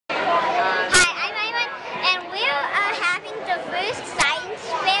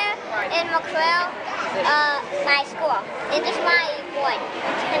Mackrille, my school. And this is my one.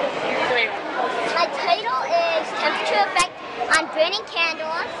 My title is Temperature Effect on Burning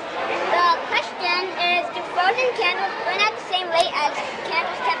Candles. The question is, do frozen candles burn at the same rate as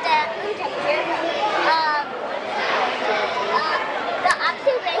candles kept at room temperature? The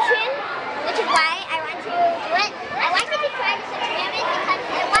observation, which is why I want to do it. I wanted to try this experiment because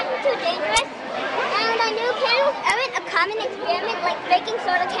it wasn't too dangerous. And I knew candles aren't a common experiment like baking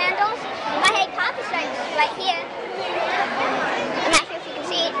soda candles. My hypothesis right here. I'm not sure if you can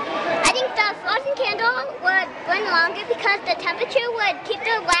see it. I think the frozen candle would burn longer because the temperature would keep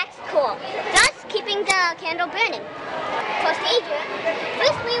the wax cool, thus keeping the candle burning. Procedure.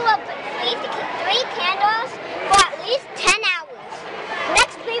 First we will freeze the 3 candles for at least 10 hours.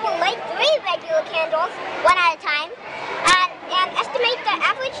 Next we will light 3 regular candles, one at a time, and estimate the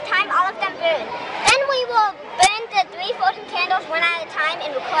average time all of them burn. Then we will burn the 3 frozen candles one at a time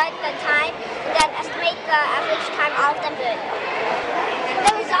and record the time, and then estimate the average time all of them burn.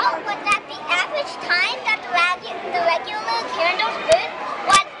 The result was that the average time that the regular candles burned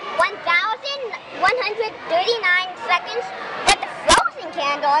was 1,139 seconds, but the frozen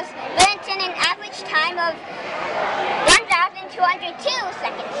candles burnt in an average time of 1,202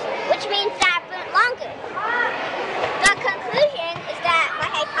 seconds, which means that it burnt longer. The conclusion is that my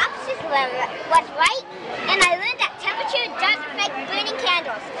hypothesis was right, and I learned that temperature does affect burning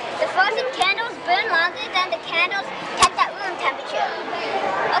candles. The frozen candles burn longer than the candles kept at room temperature.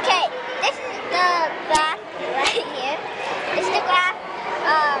 Okay, this is the graph right here. This is the graph.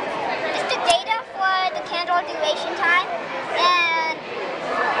 This is the data for the candle duration time, and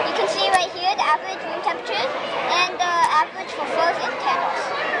you can see right here the average room temperature and the average for frozen candles.